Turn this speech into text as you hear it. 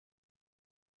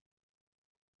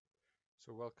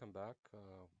So welcome back.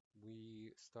 We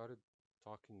started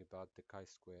talking about the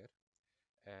chi-square,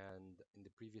 and in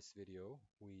the previous video,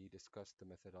 we discussed the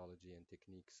methodology and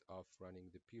techniques of running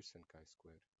the Pearson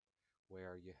chi-square,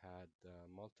 where you had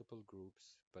multiple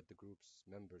groups, but the group's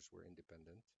members were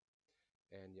independent,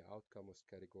 and your outcome was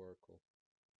categorical.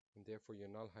 And therefore, your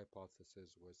null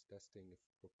hypothesis was testing if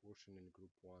proportion in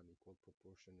group 1 equal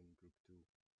proportion in group 2.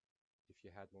 If you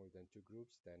had more than two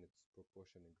groups, then it's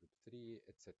proportion in group 3,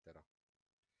 etc.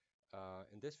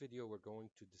 In this video, we're going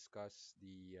to discuss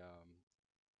the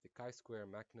chi-square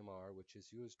Mc Nemar, which is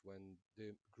used when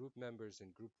the group members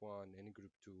in group 1 and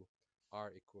group 2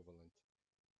 are equivalent.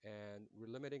 And we're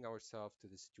limiting ourselves to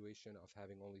the situation of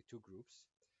having only two groups.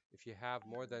 If you have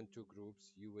more than two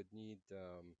groups, you would need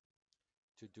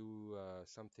to do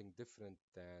something different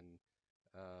than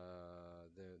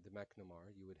the Mc Nemar.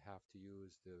 You would have to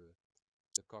use the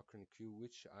Cochrane Q,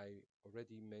 which I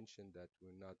already mentioned that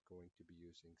we're not going to be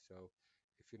using. So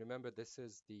if you remember, this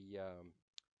is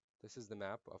the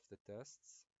map of the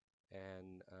tests,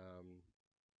 and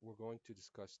we're going to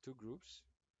discuss two groups.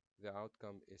 The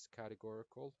outcome is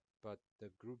categorical, but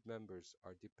the group members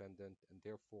are dependent, and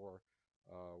therefore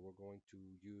we're going to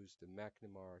use the Mc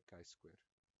Nemar chi-square.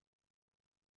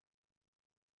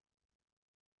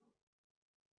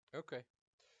 Okay,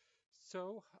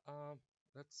 so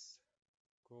let's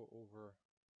go over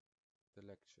the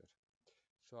lecture.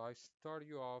 So I start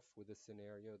you off with a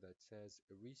scenario that says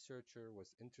a researcher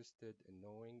was interested in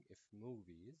knowing if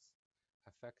movies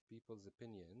affect people's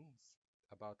opinions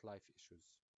about life issues.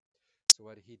 So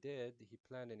what he did, he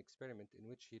planned an experiment in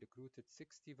which he recruited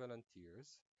 60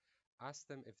 volunteers, asked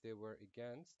them if they were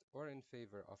against or in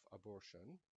favor of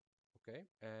abortion, okay?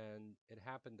 And it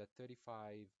happened that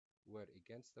 35 were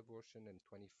against abortion and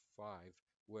 25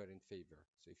 were in favor.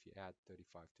 So if you add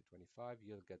 35 to 25,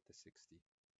 you'll get the 60.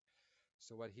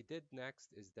 So what he did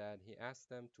next is that he asked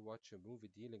them to watch a movie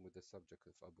dealing with the subject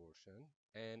of abortion,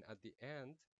 and at the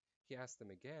end, he asked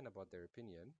them again about their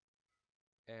opinion,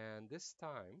 and this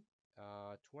time,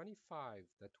 25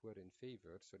 that were in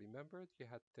favor. So remember, you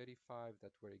had 35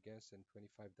 that were against and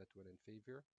 25 that were in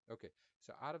favor. Okay,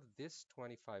 so out of this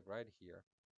 25 right here,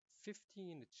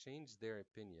 15 changed their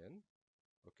opinion.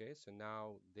 Okay, so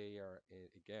now they are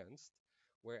against,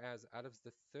 whereas out of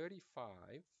the 35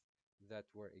 that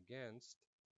were against,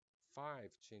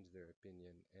 five changed their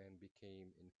opinion and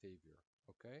became in favor.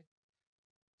 Okay,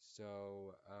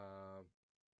 so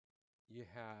you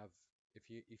have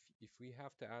if we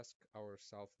have to ask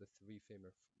ourselves the three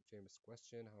famous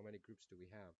question, how many groups do we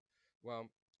have? Well,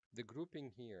 the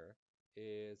grouping here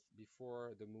is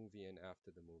before the movie and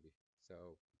after the movie,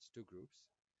 so it's two groups,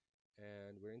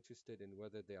 and we're interested in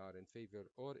whether they are in favor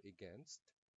or against,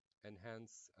 and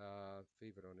hence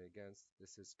favor or against,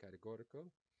 this is categorical.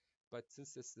 But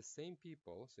since it's the same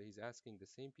people, so he's asking the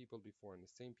same people before and the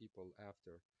same people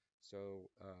after, so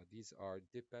these are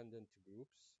dependent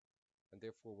groups, and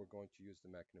therefore we're going to use the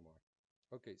Mc Nemar.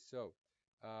 Okay, so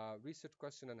research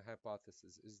question and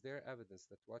hypothesis. Is there evidence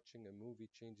that watching a movie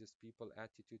changes people's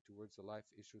attitude towards a life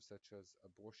issue such as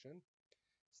abortion?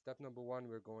 Step number one,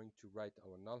 we're going to write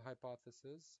our null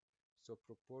hypothesis. So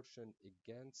proportion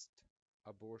against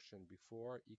abortion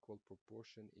before equal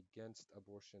proportion against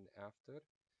abortion after.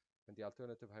 And the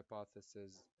alternative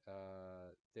hypothesis,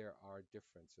 there are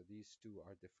different. So these two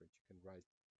are different. You can write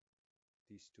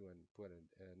these two and put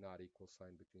a not equal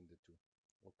sign between the two.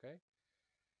 Okay.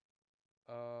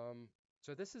 Um,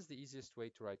 so this is the easiest way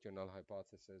to write your null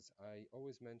hypothesis. I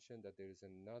always mention that there is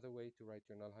another way to write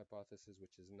your null hypothesis,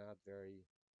 which is not very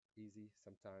easy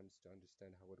sometimes to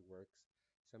understand how it works.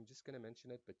 So I'm just going to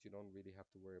mention it, but you don't really have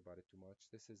to worry about it too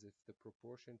much. This is if the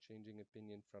proportion changing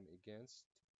opinion from against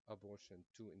abortion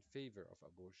to in favor of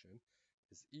abortion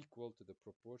is equal to the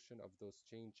proportion of those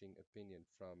changing opinion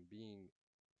from being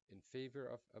in favor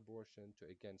of abortion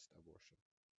to against abortion.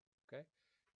 Okay?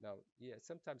 Now, yeah,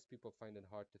 sometimes people find it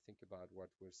hard to think about what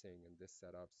we're saying in this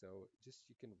setup, so just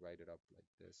you can write it up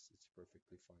like this. It's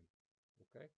perfectly fine.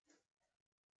 Okay?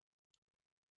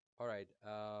 All right.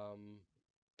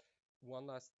 One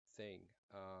last thing.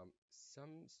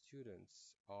 Some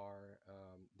students are,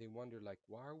 they wonder like,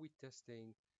 why are we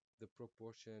testing the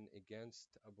proportion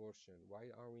against abortion? Why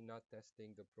are we not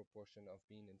testing the proportion of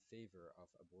being in favor of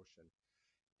abortion?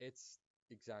 It's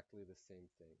exactly the same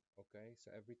thing, okay?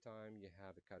 So every time you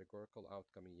have a categorical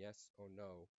outcome, yes or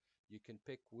no, you can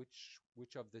pick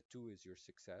which of the two is your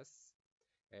success,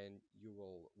 and you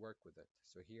will work with it.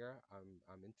 So here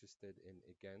I'm interested in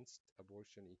against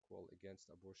abortion equal against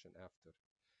abortion after.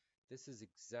 This is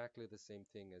exactly the same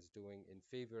thing as doing in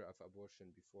favor of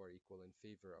abortion before equal in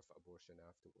favor of abortion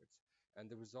afterwards.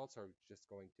 And the results are just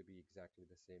going to be exactly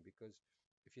the same because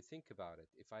if you think about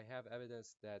it, if I have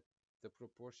evidence that the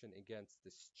proportion against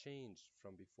is changed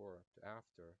from before to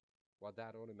after, well,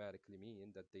 that automatically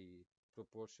means that the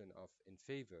proportion of in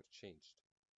favor changed.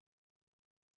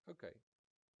 Okay,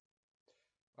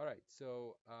 all right,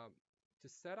 so to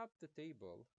set up the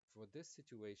table for this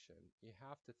situation, you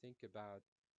have to think about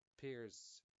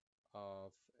pairs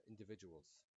of individuals.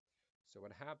 So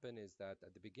what happened is that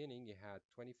at the beginning you had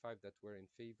 25 that were in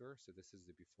favor, so this is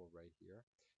the before right here,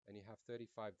 and you have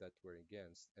 35 that were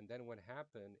against. And then what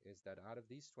happened is that out of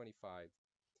these 25,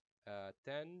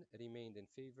 10 remained in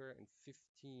favor and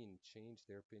 15 changed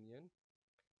their opinion.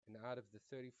 And out of the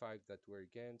 35 that were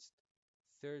against,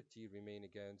 30 remain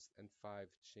against and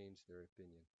 5 changed their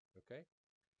opinion. Okay?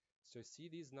 So see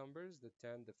these numbers, the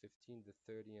 10, the 15, the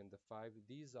 30, and the 5.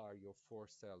 These are your four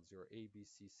cells, your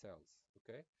ABC cells.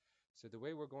 Okay? So the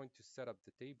way we're going to set up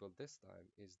the table this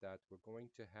time is that we're going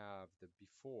to have the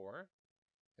before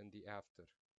and the after.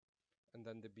 And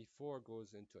then the before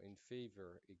goes into in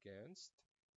favor against,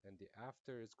 and the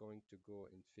after is going to go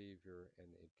in favor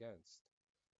and against.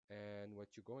 And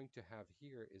what you're going to have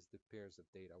here is the pairs of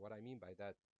data. What I mean by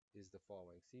that is the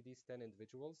following. See these 10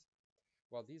 individuals?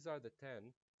 Well, these are the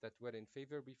 10 that were in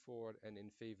favor before and in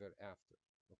favor after.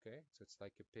 Okay, so it's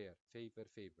like a pair, favor,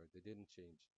 favor. They didn't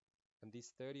change. And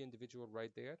these 30 individual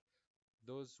right there,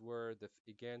 those were the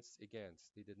against,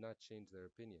 against. They did not change their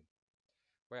opinion.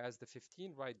 Whereas the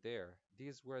 15 right there,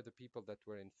 these were the people that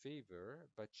were in favor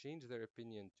but changed their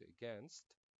opinion to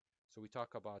against. So we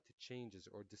talk about changes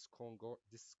or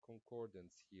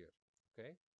disconcordance here,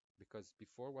 okay? Because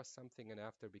before was something and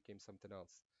after became something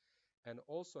else. And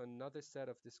also another set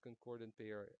of discordant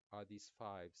pair are these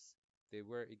fives. They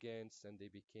were against and they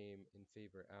became in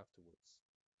favor afterwards.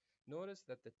 Notice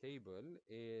that the table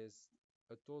is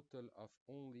a total of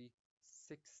only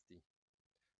 60.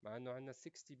 مع انه عندنا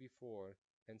 60 before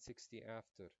and 60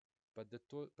 after. But the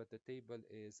table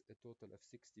is a total of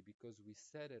 60 because we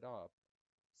set it up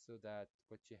so that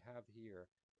what you have here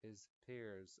is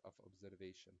pairs of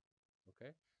observation.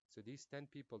 Okay? So these 10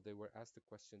 people, they were asked the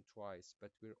question twice,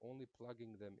 but we're only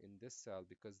plugging them in this cell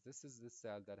because this is the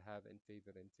cell that have in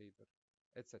favor,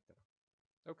 etc.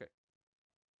 Okay.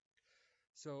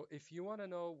 So if you want to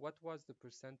know what was the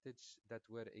percentage that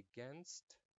were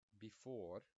against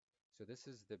before, so this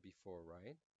is the before,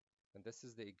 right? And this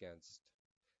is the against.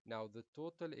 Now the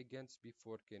total against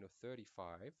before came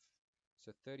 35.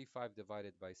 So 35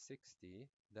 divided by 60,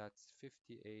 that's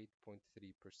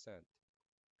 58.3%.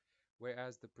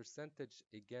 Whereas the percentage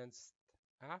against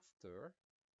after,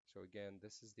 so again,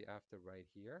 this is the after right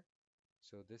here.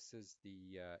 So this is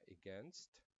the against.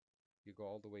 You go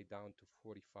all the way down to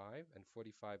 45, and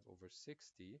 45 over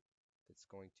 60, that's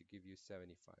going to give you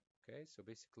 75. Okay, so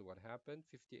basically what happened,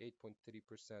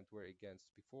 58.3% were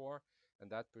against before, and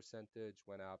that percentage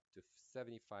went up to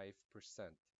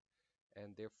 75%.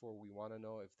 And therefore, we want to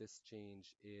know if this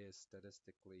change is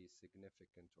statistically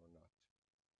significant or not.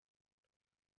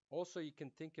 Also, you can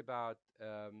think about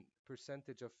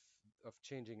percentage of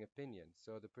changing opinion.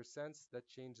 So the percents that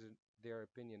change their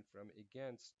opinion from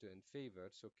against to in favor,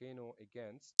 so Kano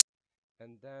against,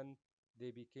 and then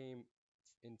they became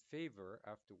in favor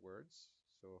afterwards.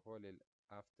 So Holil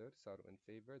after, Saru in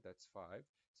favor, that's 5.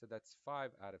 So that's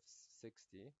 5 out of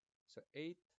 60. So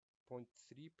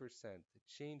 8.3%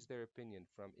 changed their opinion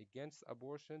from against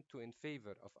abortion to in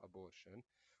favor of abortion,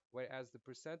 whereas the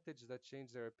percentage that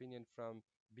changed their opinion from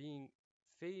being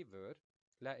favor,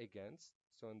 la against,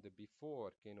 so in the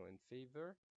before came in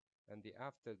favor, and the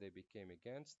after they became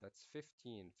against, that's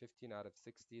 15. 15 out of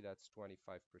 60, that's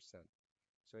 25%.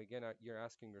 So again, you're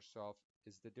asking yourself,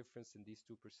 is the difference in these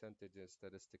two percentages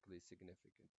statistically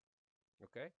significant?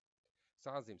 Okay?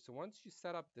 So Azim, so once you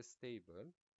set up this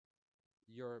table,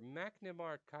 your Mc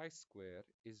Nemar Chi-square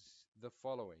is the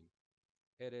following.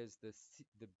 It is the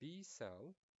B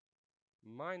cell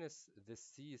minus the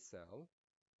C cell.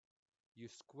 You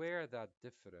square that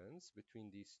difference between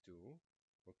these two,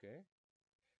 okay?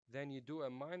 Then you do a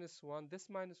minus 1. This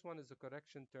minus 1 is a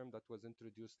correction term that was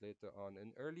introduced later on.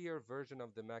 An earlier version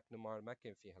of the Mc Nemar ما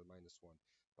كان فيها minus 1.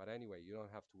 But anyway, you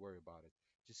don't have to worry about it.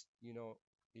 Just, you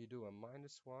do a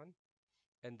minus 1,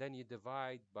 and then you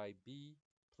divide by B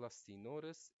plus C.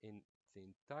 Notice in the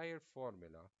entire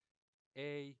formula,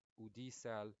 A و D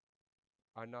cell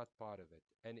are not part of it.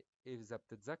 And إذا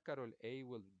بتتذكروا ال A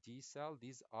will D cell,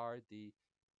 these are the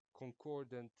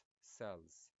concordant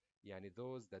cells. يعني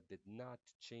those that did not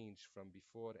change from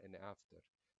before and after.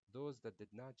 Those that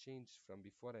did not change from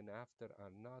before and after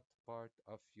are not part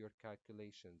of your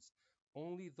calculations.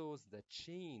 Only those that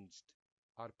changed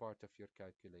are part of your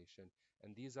calculation.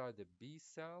 And these are the B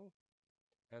cell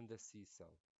and the C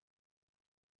cell.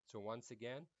 So once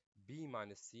again, B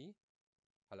minus C.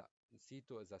 هلا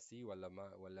C2 is a C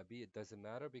ولا B, it doesn't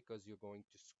matter because you're going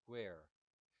to square.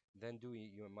 Then do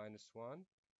your minus 1,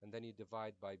 and then you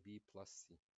divide by B plus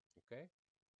C. Okay?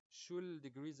 Shul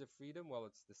degrees of freedom, well,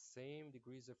 it's the same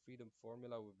degrees of freedom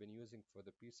formula we've been using for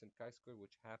the Pearson chi-square,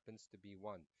 which happens to be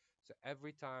 1. So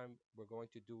every time we're going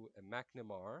to do a Mc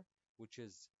Nemar, which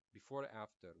is before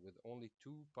after, with only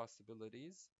 2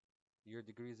 possibilities, your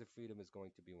degrees of freedom is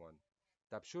going to be 1.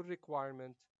 Tabshur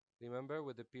requirement, remember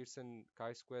with the Pearson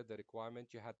chi-square, the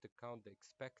requirement, you had to count the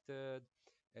expected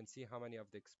and see how many of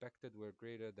the expected were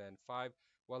greater than 5.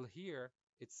 Well, here,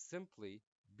 it's simply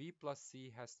B plus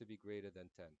C has to be greater than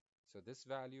 10. So this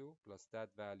value plus that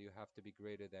value have to be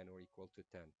greater than or equal to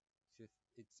 10. So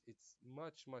it's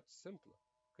much, much simpler,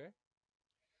 okay?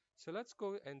 So let's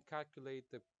go and calculate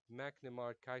the Mc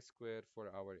Nemar chi-square for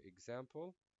our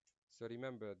example. So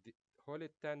remember, the whole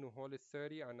 10 and whole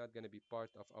 30 are not going to be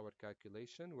part of our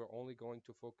calculation. We're only going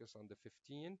to focus on the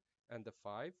 15 and the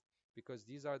 5 because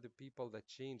these are the people that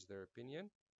change their opinion.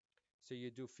 So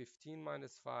you do 15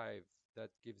 minus 5,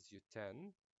 that gives you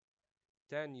 10.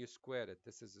 10, you square it.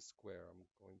 This is a square. I'm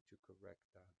going to correct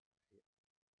that.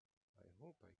 I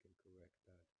hope I can correct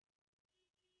that.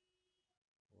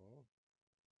 Oh,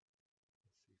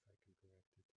 let's see if I can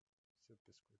correct it.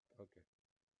 Superscript. Okay.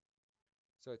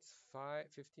 So it's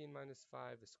 15 minus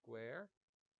 5 square.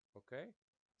 Okay.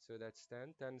 So that's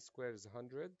 10. 10 squared is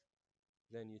 100.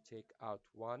 Then you take out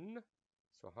 1.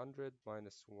 So 100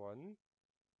 minus 1.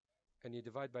 And you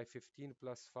divide by 15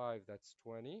 plus 5. That's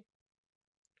 20.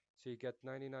 So you get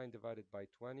 99 divided by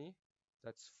 20.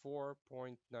 That's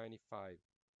 4.95.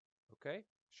 Okay?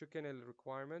 Shukenel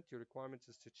requirement. Your requirement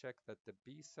is to check that the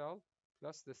B cell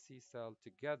plus the C cell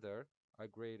together are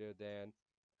greater than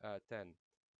 10.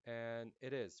 And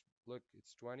it is. Look,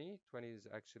 it's 20. 20 is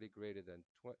actually greater than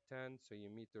 10, so you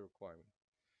meet the requirement.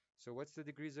 So what's the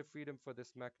degrees of freedom for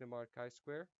this Mc Nemar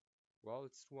chi-square? Well,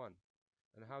 it's 1.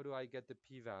 And how do I get the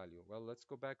p-value? Well, let's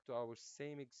go back to our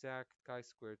same exact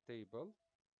chi-square table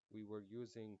we were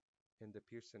using in the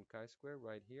Pearson chi-square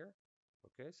right here.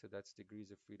 Okay, so that's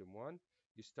degrees of freedom 1.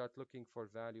 You start looking for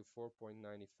value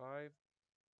 4.95,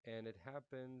 and it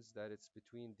happens that it's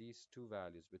between these two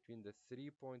values, between the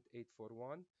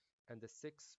 3.841 and the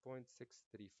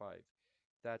 6.635.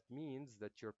 That means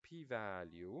that your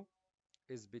p-value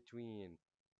is between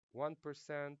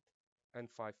 1% and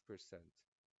 5%.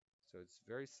 So it's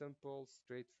very simple,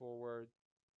 straightforward,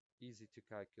 easy to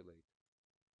calculate.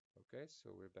 Okay,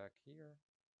 so we're back here.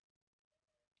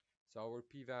 So our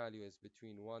p-value is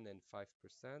between 1 and 5%.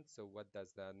 So what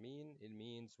does that mean? It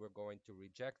means we're going to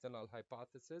reject the null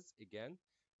hypothesis. Again,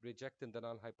 rejecting the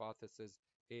null hypothesis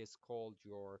is called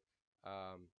your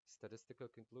statistical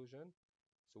conclusion.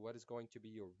 So what is going to be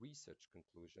your research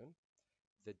conclusion?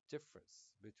 The difference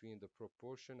between the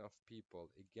proportion of people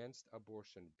against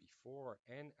abortion before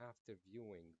and after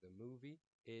viewing the movie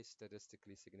is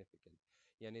statistically significant.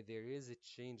 Yani there is a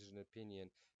change in opinion,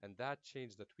 and that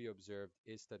change that we observed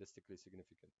is statistically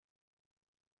significant.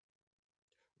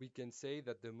 We can say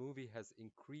that the movie has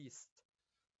increased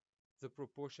the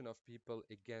proportion of people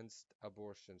against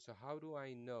abortion. So how do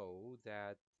I know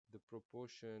that the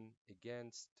proportion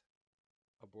against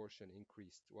abortion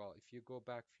increased? Well, if you go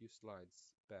back a few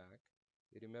slides back,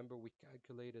 you remember we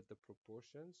calculated the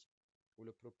proportions.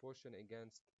 والproportion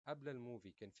against قبل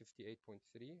الموفي كان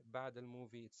 58.3, بعد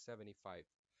الموفي it's 75.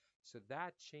 So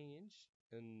that change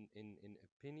in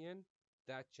opinion,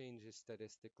 that change is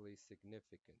statistically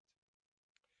significant.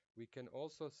 We can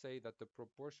also say that the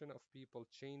proportion of people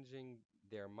changing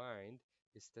their mind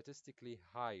is statistically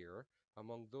higher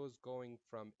among those going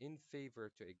from in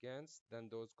favor to against than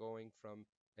those going from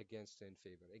against to in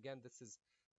favor. Again, this is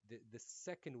the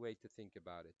second way to think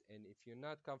about it. And if you're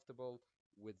not comfortable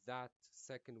with that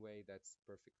second way, that's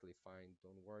perfectly fine.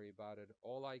 Don't worry about it.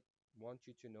 All I want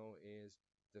you to know is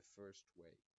the first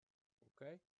way.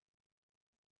 Okay?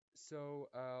 So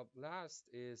last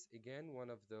is again one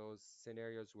of those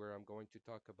scenarios where I'm going to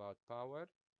talk about power.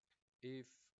 If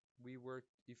you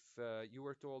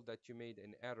were told that you made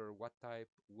an error, what type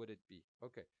would it be?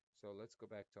 Okay, so let's go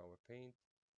back to our paint,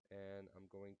 and I'm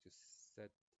going to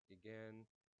set again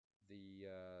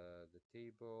the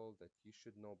table that you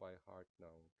should know by heart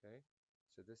now. Okay,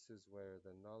 so this is where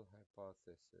the null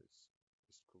hypothesis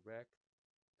is correct,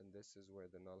 and this is where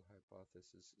the null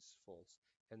hypothesis is false.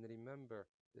 And remember,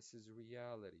 this is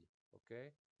reality,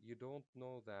 okay? You don't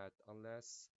know that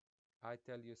unless I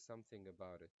tell you something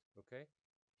about it, okay?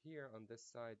 Here on this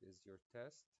side is your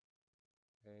test,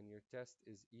 and your test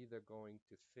is either going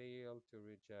to fail to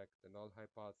reject the null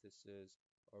hypothesis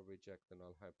or reject the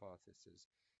null hypothesis.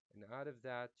 And out of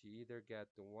that, you either get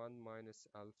the 1 minus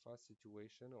alpha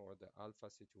situation or the alpha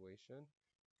situation,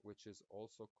 which is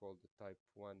also called the type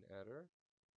 1 error.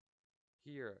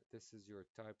 Here, this is your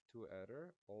type 2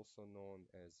 error, also known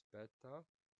as beta,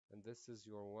 and this is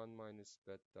your 1 minus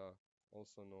beta,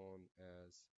 also known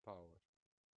as power,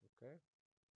 okay?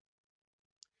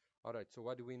 All right, so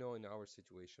what do we know in our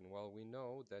situation? Well, we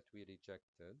know that we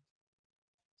rejected.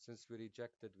 Since we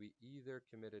rejected, we either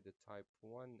committed a type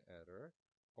 1 error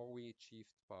or we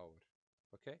achieved power,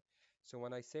 okay? So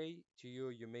when I say to you,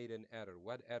 you made an error,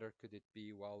 what error could it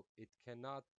be? Well, it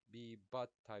cannot be but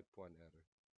type 1 error.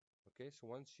 Okay, so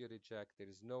once you reject, there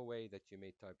is no way that you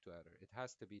made type 2 error. It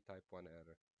has to be type 1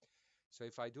 error. So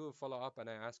if I do a follow-up and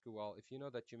I ask you, well, if you know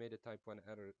that you made a type 1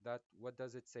 error, that what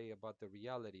does it say about the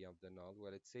reality of the null?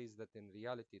 Well, it says that in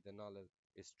reality, the null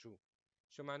is true.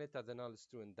 شو معناتها the null is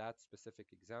true in that specific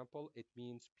example? It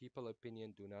means people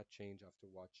opinion do not change after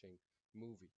watching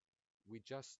movie. We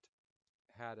just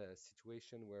had a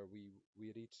situation where we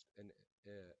reached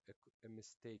a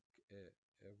mistake,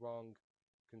 a wrong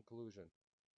conclusion.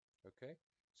 Okay,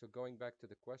 so going back to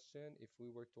the question, if we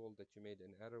were told that you made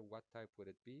an error, what type would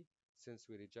it be? Since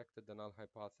we rejected the null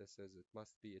hypothesis, it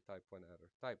must be a type 1 error.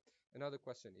 Type. Another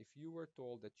question, if you were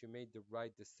told that you made the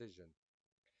right decision,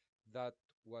 that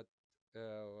what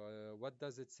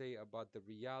does it say about the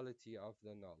reality of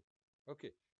the null?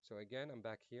 Okay, so again, I'm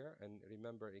back here, and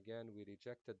remember again, we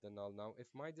rejected the null. Now, if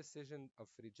my decision of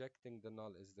rejecting the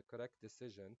null is the correct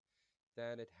decision,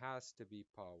 then it has to be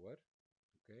power.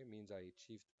 Okay, means I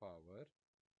achieved power.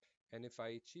 And if I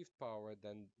achieved power,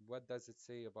 then what does it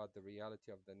say about the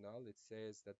reality of the null? It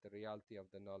says that the reality of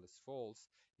the null is false.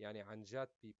 Yani عن جد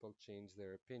people change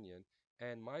their opinion.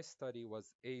 And my study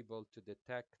was able to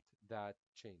detect that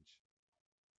change.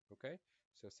 Okay,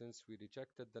 so since we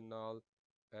rejected the null,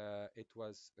 it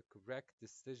was a correct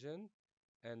decision,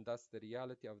 and thus the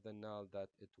reality of the null that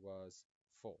it was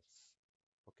false.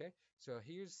 Okay, so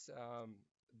here's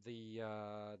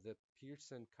the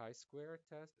Pearson chi-square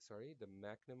test, sorry, the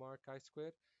Mc Nemar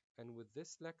chi-square, and with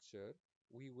this lecture,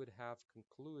 we would have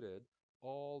concluded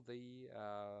all the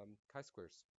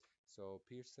chi-squares. So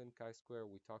Pearson chi-square,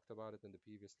 we talked about it in the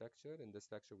previous lecture. In this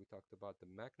lecture, we talked about the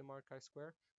Mc Nemar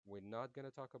chi-square. We're not going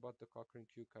to talk about the Cochrane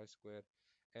Q chi-square.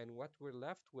 And what we're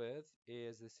left with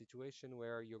is a situation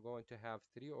where you're going to have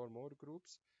 3 or more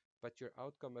groups, but your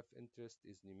outcome of interest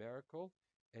is numerical.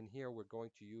 And here we're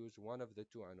going to use one of the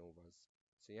two ANOVAs.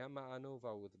 So Yama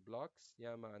ANOVA with blocks,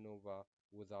 Yama ANOVA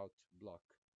without block.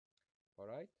 All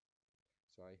right?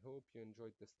 So I hope you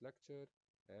enjoyed this lecture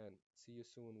and see you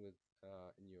soon with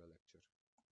a new lecture.